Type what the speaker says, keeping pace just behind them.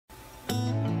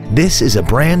This is a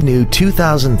brand new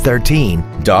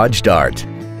 2013 Dodge Dart.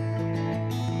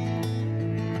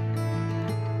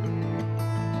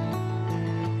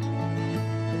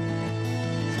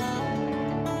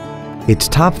 Its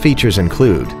top features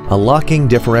include a locking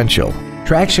differential,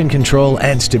 traction control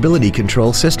and stability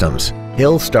control systems,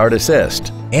 hill start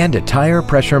assist, and a tire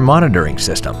pressure monitoring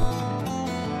system.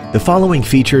 The following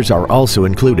features are also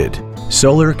included: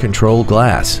 solar control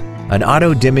glass, an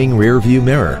auto-dimming rear-view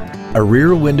mirror, a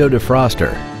rear window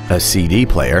defroster, a CD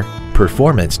player,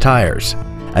 performance tires,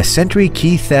 a Sentry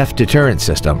key theft deterrent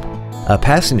system, a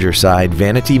passenger side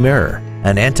vanity mirror,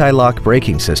 an anti-lock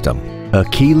braking system, a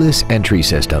keyless entry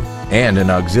system, and an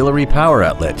auxiliary power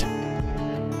outlet.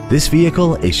 This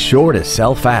vehicle is sure to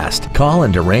sell fast. Call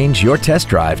and arrange your test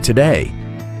drive today.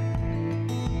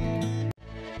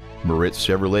 Moritz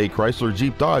Chevrolet Chrysler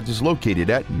Jeep Dodge is located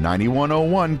at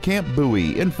 9101 Camp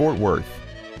Bowie in Fort Worth.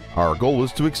 Our goal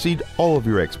is to exceed all of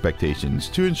your expectations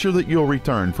to ensure that you'll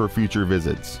return for future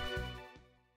visits.